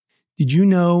Did you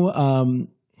know,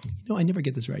 I never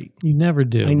get this right. You never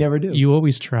do. I never do. You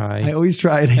always try. I always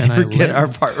try, and I never get our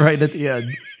part right at the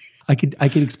end. I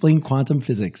could explain quantum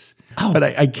physics, but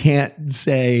I can't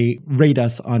say rate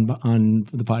us on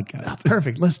the podcast. Oh,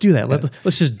 perfect. Let's do that.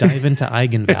 Let's just dive into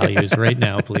eigenvalues right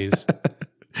now, please.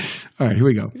 All right, here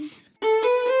we go.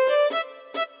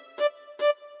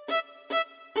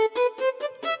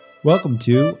 Welcome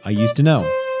to I Used to Know.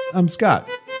 I'm Scott.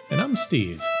 And I'm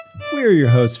Steve, We're your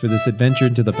hosts for this adventure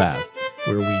into the past.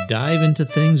 where we dive into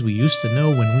things we used to know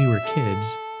when we were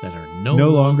kids that are no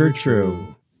longer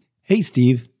true. Hey,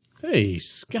 Steve. Hey,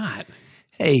 Scott.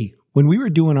 Hey, when we were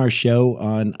doing our show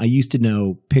on I Used to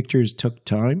Know Pictures Took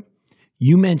Time,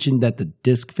 you mentioned that the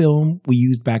disc film we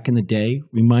used back in the day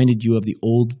reminded you of the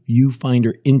old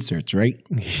viewfinder inserts, right?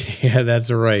 Yeah,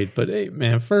 that's right. But hey,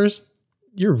 man, first,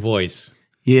 your voice.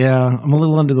 Yeah, I'm a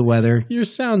little under the weather. You're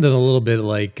sounding a little bit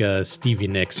like Stevie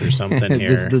Nicks or something This here.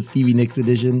 is the Stevie Nicks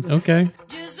edition. Okay.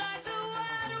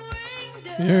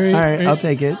 All right, I'll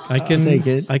take it. I'll take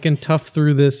it. I can tough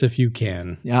through this if you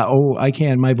can. Yeah, I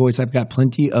can. My voice, I've got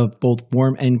plenty of both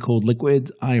warm and cold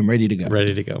liquids. I am ready to go.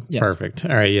 Ready to go. Yes. Perfect.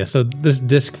 All right, yeah. So this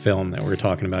disc film that we're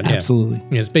talking about, Absolutely.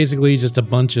 Yeah, it's basically just a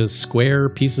bunch of square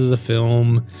pieces of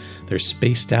film. They're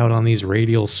spaced out on these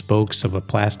radial spokes of a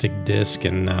plastic disc,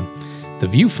 and the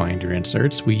viewfinder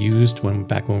inserts we used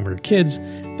back when we were kids,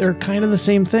 they're kind of the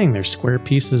same thing. They're square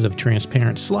pieces of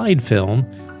transparent slide film.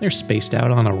 They're spaced out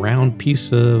on a round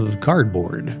piece of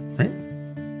cardboard, right?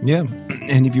 Yeah.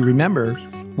 And if you remember,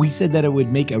 we said that it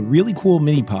would make a really cool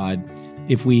mini pod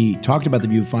if we talked about the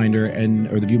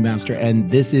viewfinder or the Viewmaster, and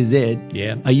this is it.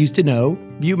 Yeah. I used to know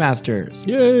Viewmasters.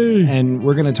 Yay! And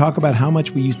we're going to talk about how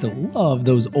much we used to love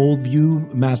those old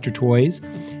Viewmaster toys.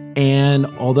 And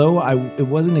although it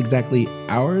wasn't exactly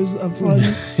hours of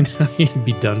fun, You'd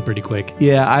be done pretty quick.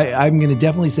 yeah, I'm going to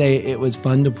definitely say it was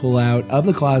fun to pull out of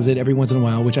the closet every once in a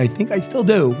while, which I think I still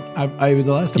do. The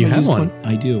last time You I have used one?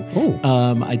 I do. Oh.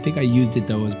 I think I used it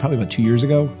though. It was probably about 2 years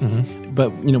ago. Mm-hmm.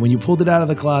 But when you pulled it out of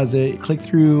the closet, click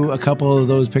through a couple of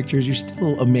those pictures, you're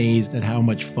still amazed at how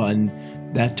much fun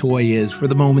that toy is for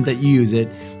the moment that you use it.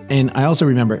 And I also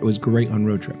remember it was great on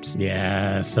road trips.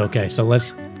 Yes. Okay. So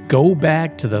let's go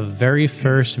back to the very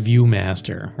first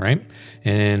Viewmaster, right?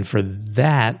 And for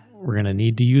that, we're going to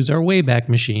need to use our Wayback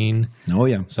Machine. Oh,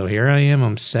 yeah. So here I am.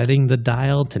 I'm setting the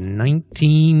dial to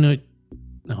 19.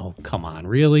 Oh, come on.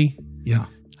 Really? Yeah.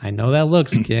 I know that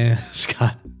looks,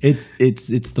 Scott. It's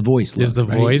the voice. Is the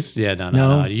right? voice? Yeah,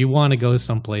 no. You want to go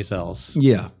someplace else.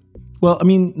 Yeah. Well, I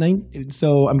mean,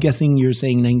 so I'm guessing you're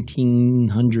saying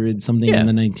 1900 something in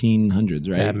the 1900s,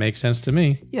 right? That makes sense to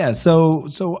me. Yeah. So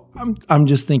I'm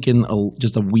just thinking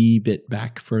just a wee bit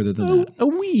back further than that. A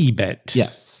wee bit.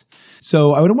 Yes.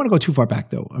 So I don't want to go too far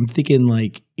back though. I'm thinking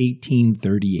like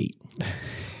 1838.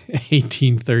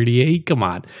 1838. Come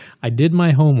on. I did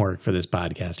my homework for this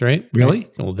podcast, right? Really?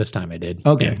 Well, this time I did.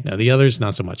 Okay. Yeah, no, the others,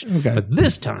 not so much. Okay. But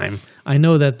this time, I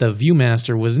know that the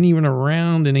Viewmaster wasn't even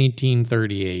around in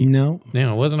 1838. No.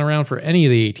 No, it wasn't around for any of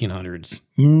the 1800s.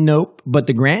 Nope. But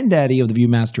the granddaddy of the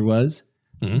Viewmaster was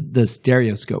the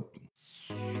stereoscope.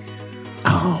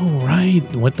 Oh, right.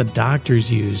 What the doctors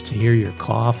used to hear your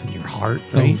cough and your heart,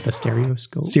 right? The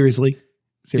stereoscope. Seriously?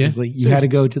 Yeah, You had to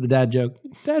go to the dad joke.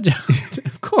 Dad joke.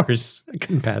 Of course. I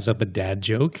couldn't pass up a dad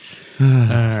joke. All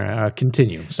right,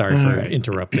 continue. Sorry for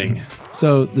interrupting.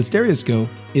 So the stereoscope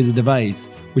is a device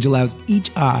which allows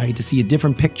each eye to see a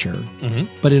different picture,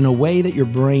 but in a way that your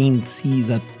brain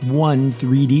sees one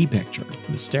 3D picture.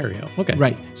 The stereo. Okay.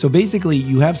 Right. So basically,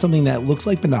 you have something that looks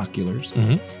like binoculars,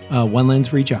 one lens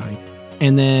for each eye,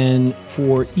 and then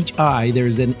for each eye,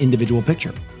 there's an individual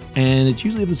picture. And it's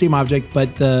usually of the same object,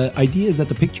 but the idea is that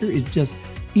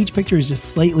each picture is just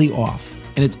slightly off,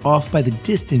 and it's off by the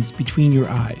distance between your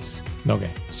eyes. Okay.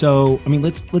 So, I mean,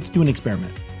 let's do an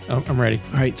experiment. Oh, I'm ready.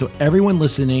 All right, so everyone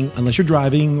listening, unless you're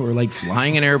driving or like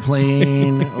flying an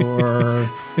airplane or...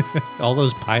 All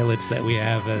those pilots that we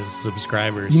have as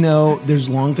subscribers. There's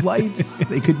long flights.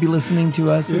 They could be listening to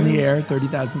us in the air,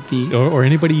 30,000 feet. Or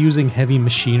anybody using heavy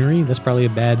machinery. That's probably a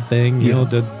bad thing.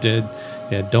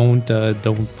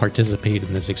 Don't participate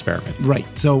in this experiment. Right.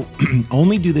 So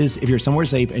only do this if you're somewhere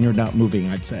safe and you're not moving,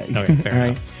 I'd say. Okay, fair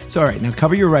enough. Right. So, all right, now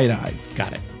cover your right eye.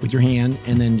 Got it. With your hand,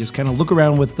 and then just kind of look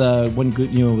around with the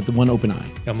one open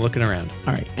eye. I'm looking around.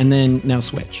 All right, and then now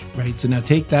switch. Right. So now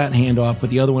take that hand off, put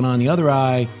the other one on the other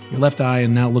eye, your left eye,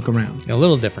 and now look around. A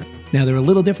little different. Now they're a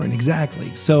little different,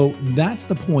 exactly. So that's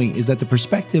the point: is that the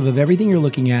perspective of everything you're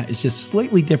looking at is just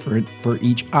slightly different for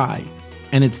each eye,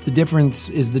 and it's the difference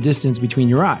is the distance between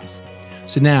your eyes.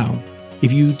 So now,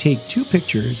 if you take two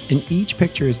pictures and each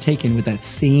picture is taken with that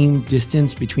same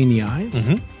distance between the eyes,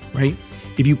 right?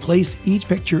 If you place each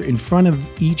picture in front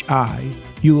of each eye,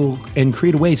 and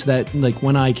create a way so that like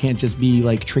one eye can't just be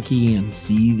like tricky and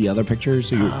see the other picture.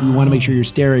 So you want to make sure you're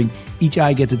staring. Each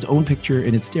eye gets its own picture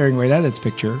and it's staring right at its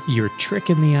picture. You're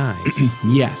tricking the eyes.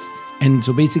 Yes. And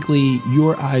so basically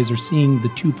your eyes are seeing the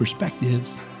two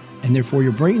perspectives, and therefore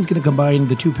your brain's going to combine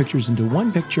the two pictures into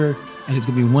one picture, and it's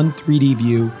going to be one 3D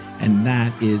view, and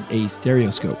that is a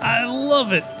stereoscope. I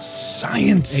love it.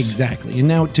 Science. Exactly. And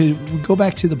now to go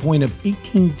back to the point of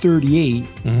 1838,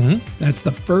 that's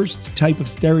the first type of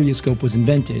stereoscope was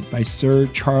invented by Sir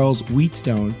Charles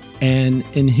Wheatstone. And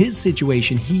in his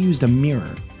situation, he used a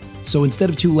mirror. So instead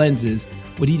of two lenses,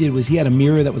 what he did was he had a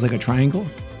mirror that was like a triangle.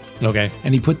 Okay.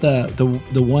 And he put the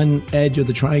one edge of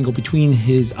the triangle between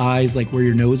his eyes, like where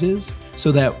your nose is,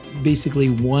 so that basically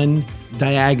one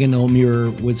diagonal mirror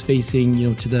was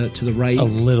facing, to the right a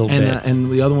little bit,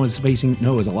 and the other one was facing.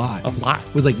 No, it was a lot.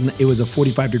 It was it was a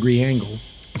 45-degree angle,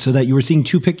 so that you were seeing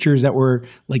two pictures that were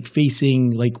like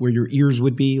facing like where your ears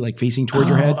would be, like facing towards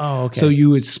your head. Oh, okay. So you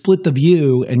would split the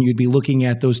view, and you'd be looking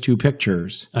at those two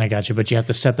pictures. I got you, but you have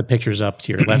to set the pictures up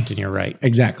to your left and your right.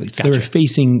 Exactly. So they were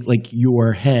facing like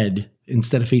your head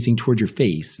instead of facing towards your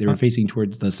face. They were facing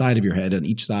towards the side of your head on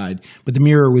each side. But the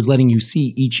mirror was letting you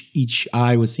see each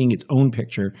eye was seeing its own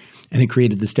picture, and it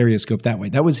created the stereoscope that way.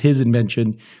 That was his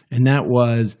invention, and that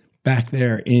was back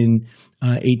there in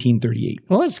 1838.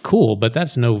 Well, that's cool, but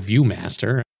that's no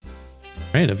ViewMaster.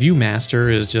 Right, a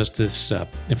ViewMaster is just this,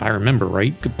 if I remember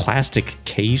right, plastic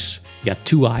case. You got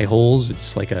two eye holes.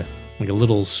 It's like a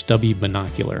little stubby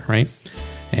binocular, right?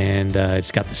 And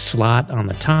it's got the slot on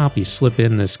the top. You slip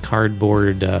in this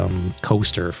cardboard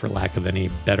coaster, for lack of any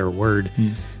better word.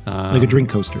 Like a drink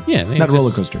coaster. Yeah. Not a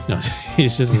roller coaster. No,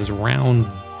 it's just this round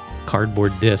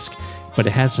cardboard disc, but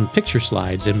it has some picture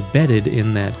slides embedded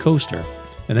in that coaster.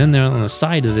 And then there on the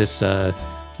side of this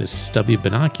stubby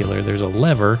binocular, there's a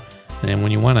lever. And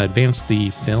when you want to advance the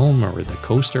film or the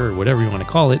coaster or whatever you want to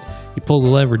call it, you pull the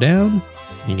lever down,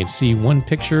 and you can see one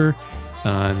picture.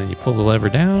 And then you pull the lever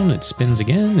down, it spins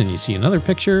again, and you see another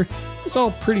picture. It's all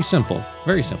pretty simple.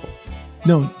 Very simple.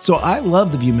 No, so I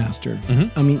love the ViewMaster.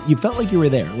 I mean, you felt like you were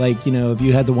there. Like, if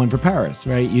you had the one for Paris,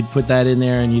 right? You'd put that in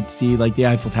there and you'd see like the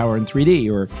Eiffel Tower in 3D,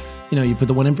 or, you put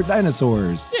the one in for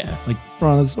dinosaurs. Yeah. Like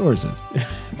brontosauruses.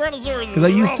 Brontosaurus. Because I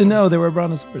used to know there were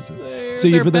brontosauruses.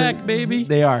 They're back, baby.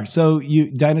 They are. So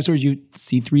you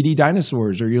see 3D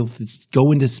dinosaurs, or you'll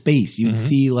go into space. You'd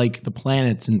see like the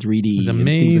planets in 3D. It was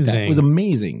amazing. Like it was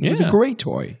amazing. Yeah. It was a great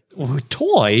toy. Well,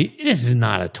 toy? This is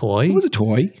not a toy. It was a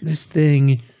toy. This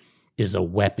thing is a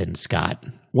weapon, Scott.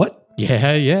 What?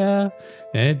 Yeah.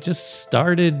 It just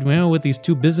started, with these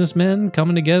two businessmen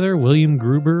coming together, William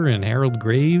Gruber and Harold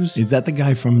Graves. Is that the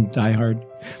guy from Die Hard?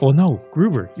 Oh, no,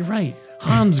 Gruber. You're right.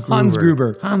 Hans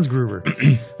Gruber. Hans Gruber.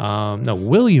 No,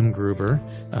 William Gruber.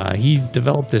 He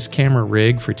developed this camera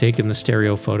rig for taking the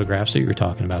stereo photographs that you were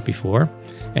talking about before.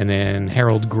 And then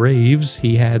Harold Graves,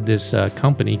 he had this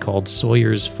company called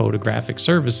Sawyer's Photographic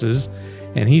Services,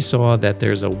 and he saw that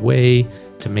there's a way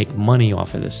to make money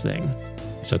off of this thing.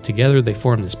 So together they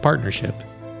formed this partnership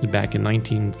back in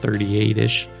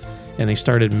 1938-ish, and they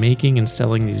started making and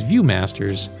selling these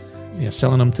ViewMasters,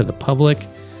 selling them to the public,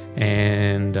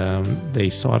 and they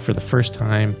saw it for the first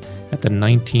time at the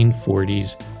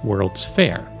 1940s World's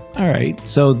Fair. All right,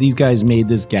 so these guys made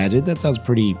this gadget. That sounds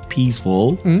pretty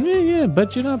peaceful. Yeah,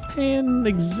 but you're not paying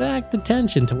exact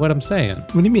attention to what I'm saying.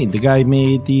 What do you mean? The guy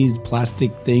made these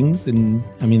plastic things, and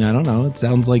I don't know. It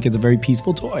sounds like it's a very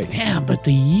peaceful toy. Yeah, but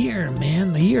the year,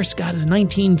 Scott, is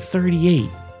 1938.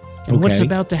 And what's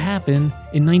about to happen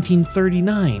in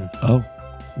 1939? Oh.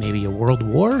 Maybe a world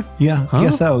war? Yeah, I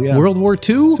guess so, yeah. World War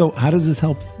II? So how does this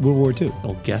help World War II?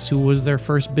 Well, guess who was their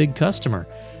first big customer?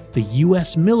 The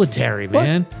U.S. military,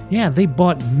 man. What? Yeah, they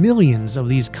bought millions of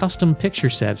these custom picture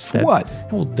sets. What?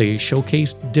 Well, they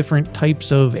showcased different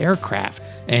types of aircraft.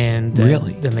 And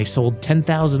really? Then they sold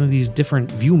 10,000 of these different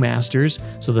ViewMasters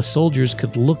so the soldiers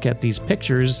could look at these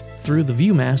pictures through the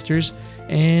ViewMasters.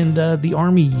 And the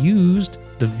Army used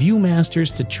the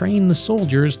ViewMasters to train the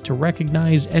soldiers to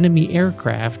recognize enemy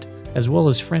aircraft as well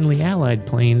as friendly Allied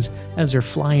planes as they're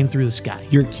flying through the sky.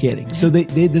 You're kidding. Yeah. So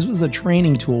this was a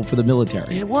training tool for the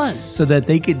military. It was. So that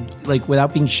they could,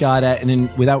 without being shot at and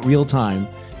without real time,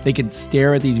 they could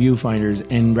stare at these viewfinders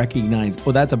and recognize,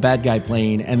 oh, that's a bad guy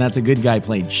plane and that's a good guy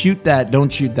plane. Shoot that,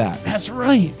 don't shoot that. That's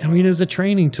right. It was a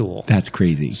training tool. That's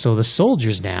crazy. So the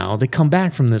soldiers now, they come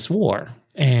back from this war.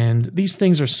 And these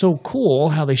things are so cool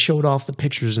how they showed off the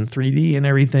pictures in 3D and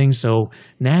everything. So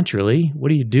naturally, what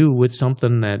do you do with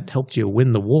something that helped you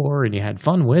win the war and you had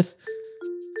fun with?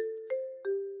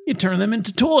 you turn them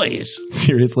into toys.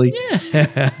 Seriously?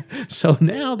 Yeah. So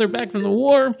now they're back from the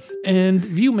war, and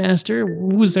Viewmaster,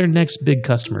 who's their next big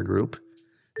customer group?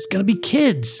 It's going to be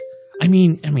kids. I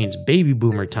mean, it's baby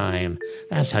boomer time.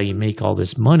 That's how you make all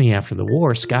this money after the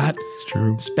war, Scott. It's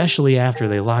true. Especially after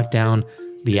they lock down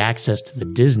the access to the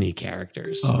Disney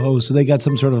characters. Oh, so they got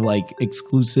some sort of like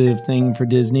exclusive thing for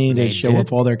Disney. They show did.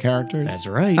 off all their characters. That's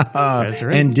right. That's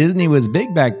right. And Disney was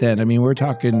big back then. I mean, we're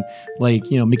talking like,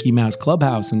 Mickey Mouse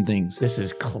Clubhouse and things. This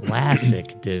is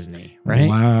classic Disney, right?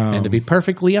 Wow. And to be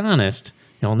perfectly honest,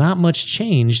 not much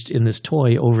changed in this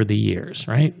toy over the years,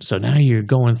 right? So now you're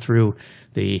going through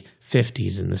the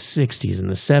 50s and the 60s and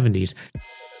the 70s.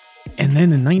 And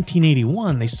then in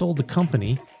 1981, they sold the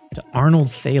company to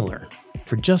Arnold Thaler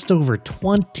for just over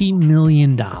 $20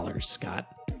 million, Scott.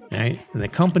 Right? And the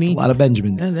company... That's a lot of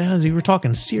Benjamins. We were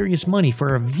talking serious money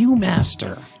for a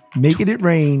Viewmaster. Making it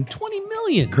rain. $20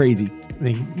 million. Crazy.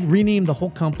 They renamed the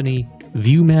whole company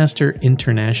Viewmaster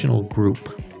International Group,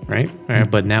 right?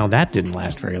 But now that didn't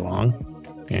last very long.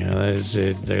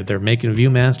 They're making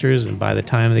Viewmasters, and by the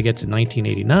time they get to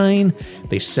 1989,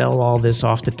 they sell all this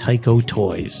off to Tyco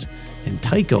Toys. And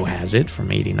Tyco has it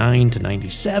from 89 to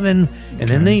 97, and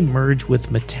then they merge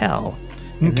with Mattel.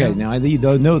 Okay, now you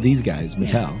don't know these guys,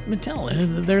 Mattel. Yeah,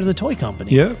 Mattel, they're the toy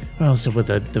company. Yeah. Well, so with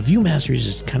the Viewmaster is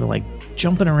just kind of like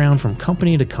jumping around from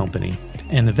company to company,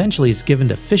 and eventually it's given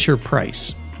to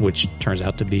Fisher-Price, which turns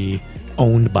out to be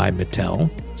owned by Mattel.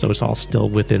 So it's all still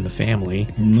within the family.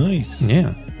 Nice.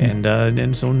 Yeah.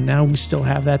 And so now we still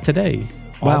have that today.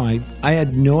 Wow, I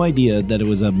had no idea that it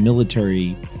was a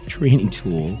military training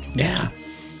tool. Yeah.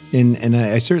 And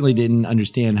I certainly didn't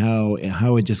understand how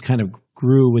it just kind of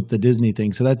grew with the Disney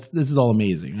thing. So this is all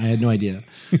amazing. I had no idea.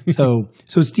 So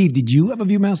Steve, did you have a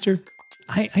Viewmaster?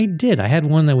 I did. I had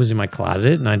one that was in my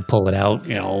closet, and I'd pull it out,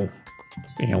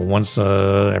 once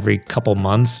every couple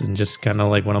months, and just kind of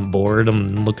like when I'm bored,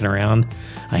 I'm looking around.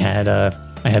 I had a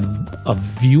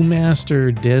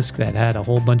Viewmaster disc that had a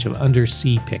whole bunch of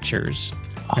undersea pictures,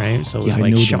 right? So it was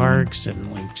like sharks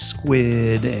and like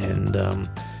squid and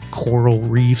coral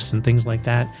reefs and things like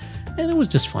that. And it was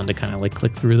just fun to kind of like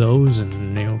click through those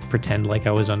and pretend like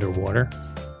I was underwater.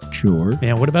 Sure.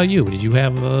 Yeah. What about you? Did you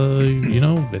have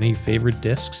any favorite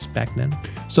discs back then?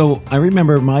 So I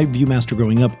remember my Viewmaster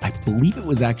growing up. I believe it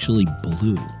was actually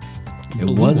blue.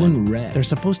 It wasn't red. They're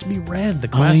supposed to be red. The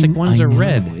classic ones are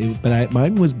red. But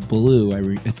mine was blue,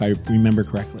 if I remember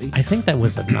correctly. I think that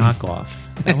was a knockoff.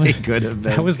 It could have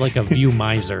been. That was like a View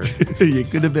Miser.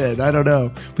 It could have been. I don't know.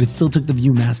 But it still took the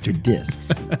Viewmaster discs.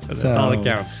 That's all that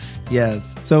counts.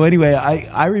 Yes. So anyway,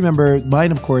 I remember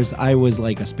mine, of course, I was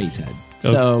like a spacehead.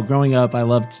 So growing up, I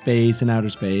loved space and outer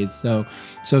space. So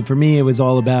for me, it was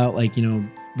all about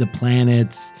the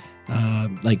planets.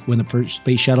 Like when the first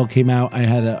space shuttle came out,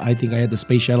 I think I had the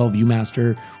space shuttle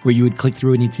Viewmaster where you would click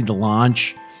through and you'd see the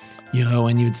launch,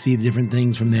 and you would see the different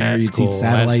things from there. That's You'd cool. see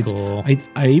satellites. That's cool.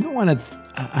 I even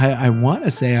I want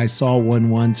to say I saw one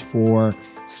once for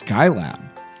Skylab.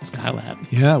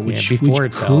 Yeah, which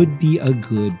could be a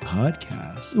good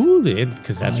podcast. Ooh,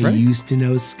 because that's right. I used to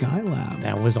know Skylab.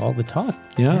 That was all the talk.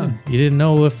 Yeah. You didn't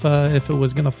know if it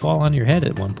was going to fall on your head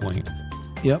at one point.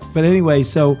 Yep. But anyway,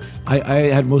 so I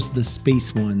had most of the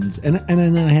space ones, and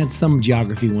then I had some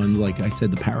geography ones, like I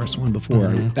said, the Paris one before.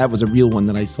 Mm-hmm. That was a real one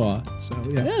that I saw. So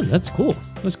yeah, that's cool.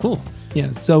 That's cool.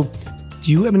 Yeah. So,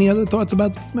 do you have any other thoughts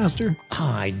about the Viewmaster?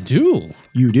 I do.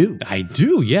 You do? I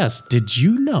do. Yes. Did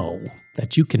you know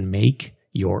that you can make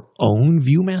your own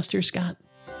Viewmaster, Scott?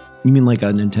 You mean like a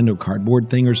Nintendo cardboard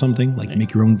thing or something? Like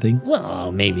make your own thing?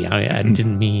 Well, maybe. I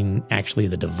didn't mean actually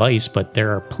the device, but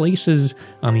there are places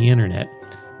on the internet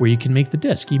where you can make the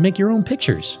disc. You make your own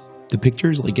pictures. The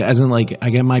pictures? As in I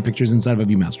get my pictures inside of a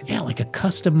Viewmaster? Yeah, like a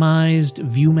customized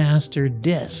Viewmaster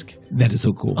disc. That is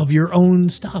so cool. Of your own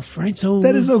stuff, right? So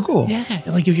that is so cool. Yeah,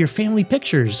 like if your family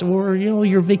pictures or,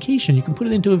 your vacation, you can put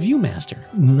it into a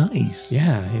Viewmaster. Nice.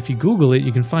 Yeah, if you Google it,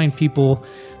 you can find people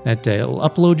that will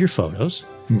upload your photos.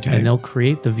 Okay. And they'll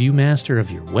create the Viewmaster of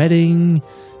your wedding,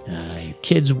 your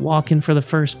kids walking for the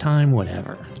first time,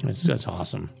 whatever. That's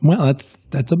awesome. Well,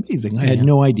 that's amazing. I had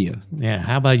no idea. Yeah.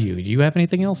 How about you? Do you have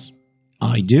anything else?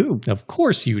 I do. Of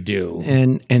course you do.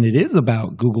 And it is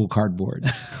about Google Cardboard.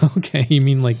 Okay. You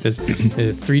mean like this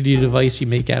 3D device you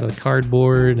make out of the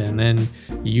cardboard, and then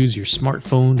you use your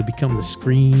smartphone to become the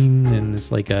screen, and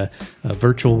it's like a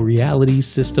virtual reality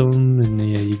system, and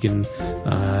you can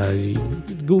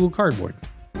Google Cardboard.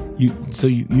 So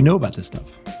you know about this stuff?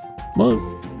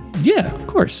 Well, yeah, of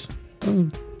course.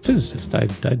 I'm a physicist. I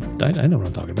know what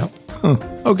I'm talking about. Huh.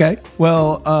 Okay.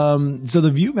 Well, so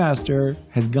the Viewmaster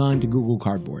has gone to Google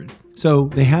Cardboard. So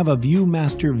they have a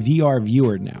ViewMaster VR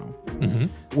viewer now,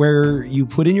 where you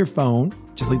put in your phone,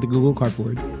 just like the Google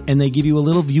Cardboard, and they give you a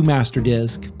little ViewMaster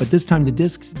disc. But this time the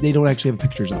discs, they don't actually have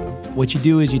pictures on them. What you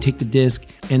do is you take the disc,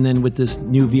 and then with this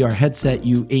new VR headset,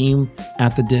 you aim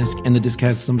at the disc, and the disc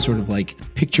has some sort of like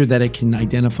picture that it can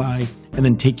identify, and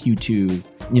then take you to,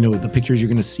 the pictures you're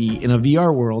going to see in a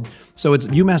VR world. So it's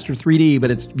ViewMaster 3D, but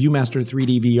it's ViewMaster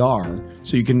 3D VR.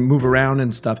 So you can move around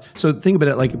and stuff. So think about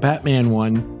it like a Batman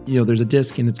one. There's a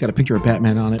disc and it's got a picture of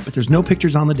Batman on it, but there's no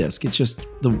pictures on the disc. It's just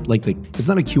it's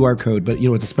not a QR code, but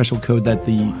it's a special code that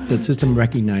the system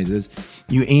recognizes.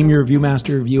 You aim your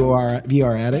ViewMaster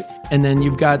VR at it, and then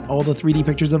you've got all the 3D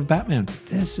pictures of Batman.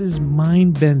 This is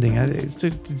mind-bending.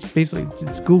 It's basically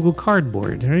Google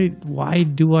Cardboard, right? Why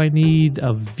do I need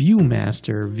a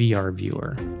ViewMaster VR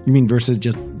viewer? You mean versus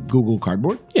just Google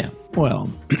Cardboard? Yeah.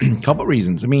 Well, a couple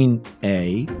reasons. I mean,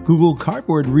 A, Google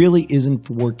Cardboard really isn't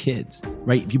for kids,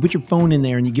 right? If you put your phone in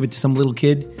there and you give it to some little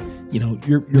kid,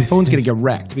 your phone's going to get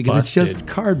wrecked because it's just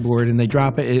cardboard and they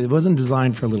drop it. It wasn't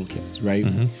designed for little kids, right?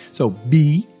 So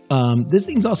B, this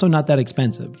thing's also not that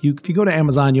expensive. If you go to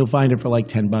Amazon, you'll find it for like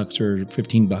 $10 or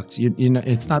 $15.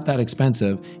 It's not that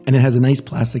expensive, and it has a nice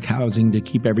plastic housing to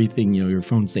keep everything, your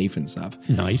phone safe and stuff.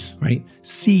 Nice, right?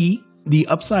 C, the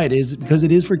upside is because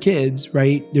it is for kids,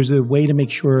 right? There's a way to make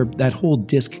sure that whole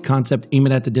disc concept, aim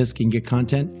it at the disc and get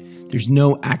content. There's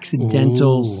no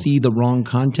accidental see the wrong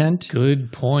content.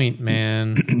 Good point,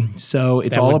 man. So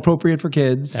it's all appropriate for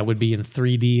kids. That would be in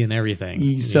 3D and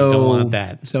everything. So you don't want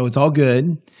that. So it's all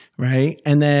good, right?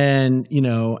 And then,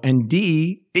 and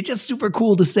D, it's just super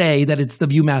cool to say that it's the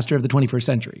ViewMaster of the 21st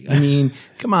century. I mean,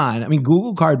 come on. I mean,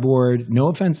 Google Cardboard, no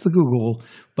offense to Google,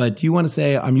 but do you want to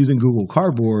say I'm using Google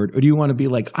Cardboard, or do you want to be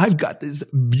like, I've got this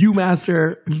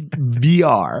ViewMaster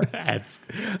VR?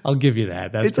 I'll give you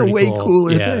that. That's it's a way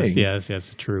cooler thing. Yes.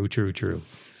 True.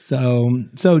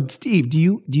 So Steve,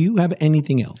 do you have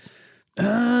anything else?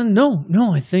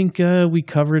 No. I think we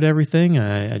covered everything.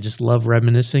 I just love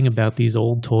reminiscing about these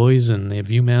old toys, and the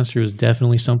ViewMaster is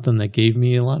definitely something that gave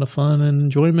me a lot of fun and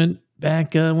enjoyment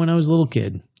back when I was a little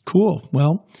kid. Cool.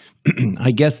 Well, I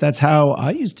guess that's how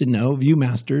I used to know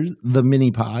ViewMaster, the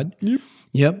mini pod.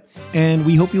 Yep. And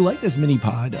we hope you like this mini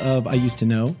pod of I Used to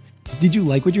Know. Did you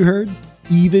like what you heard?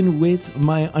 Even with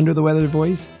my under the weather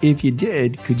voice? If you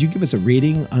did, could you give us a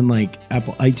rating on like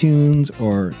Apple iTunes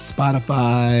or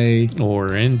Spotify?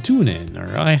 Or in TuneIn or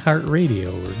iHeartRadio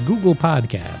or Google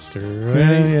Podcast?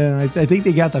 I think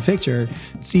they got the picture.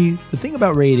 See, the thing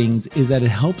about ratings is that it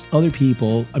helps other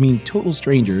people, total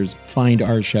strangers, find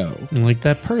our show. Like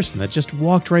that person that just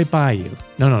walked right by you.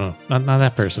 No, not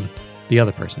that person. The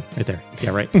other person right there. Yeah,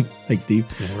 right. Thanks, Steve.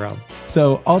 No problem.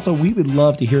 So also, we would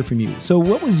love to hear from you. So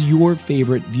what was your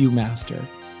favorite ViewMaster?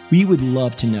 We would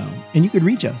love to know. And you could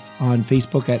reach us on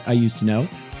Facebook at I Used to Know,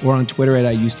 or on Twitter at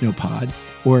I Used to Know Pod.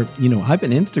 Or, I've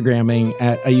been Instagramming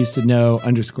at I Used to Know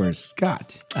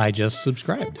 _Scott. I just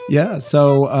subscribed. Yeah.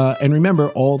 So, and remember,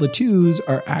 all the 2s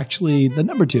are actually the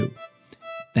number 2.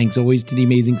 Thanks always to the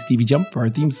amazing Stevie Jump for our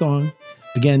theme song.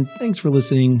 Again, thanks for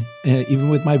listening. Even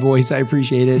with my voice, I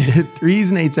appreciate it. 3s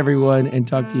and 8s, everyone, and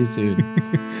talk to you soon.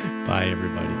 Bye,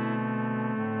 everybody.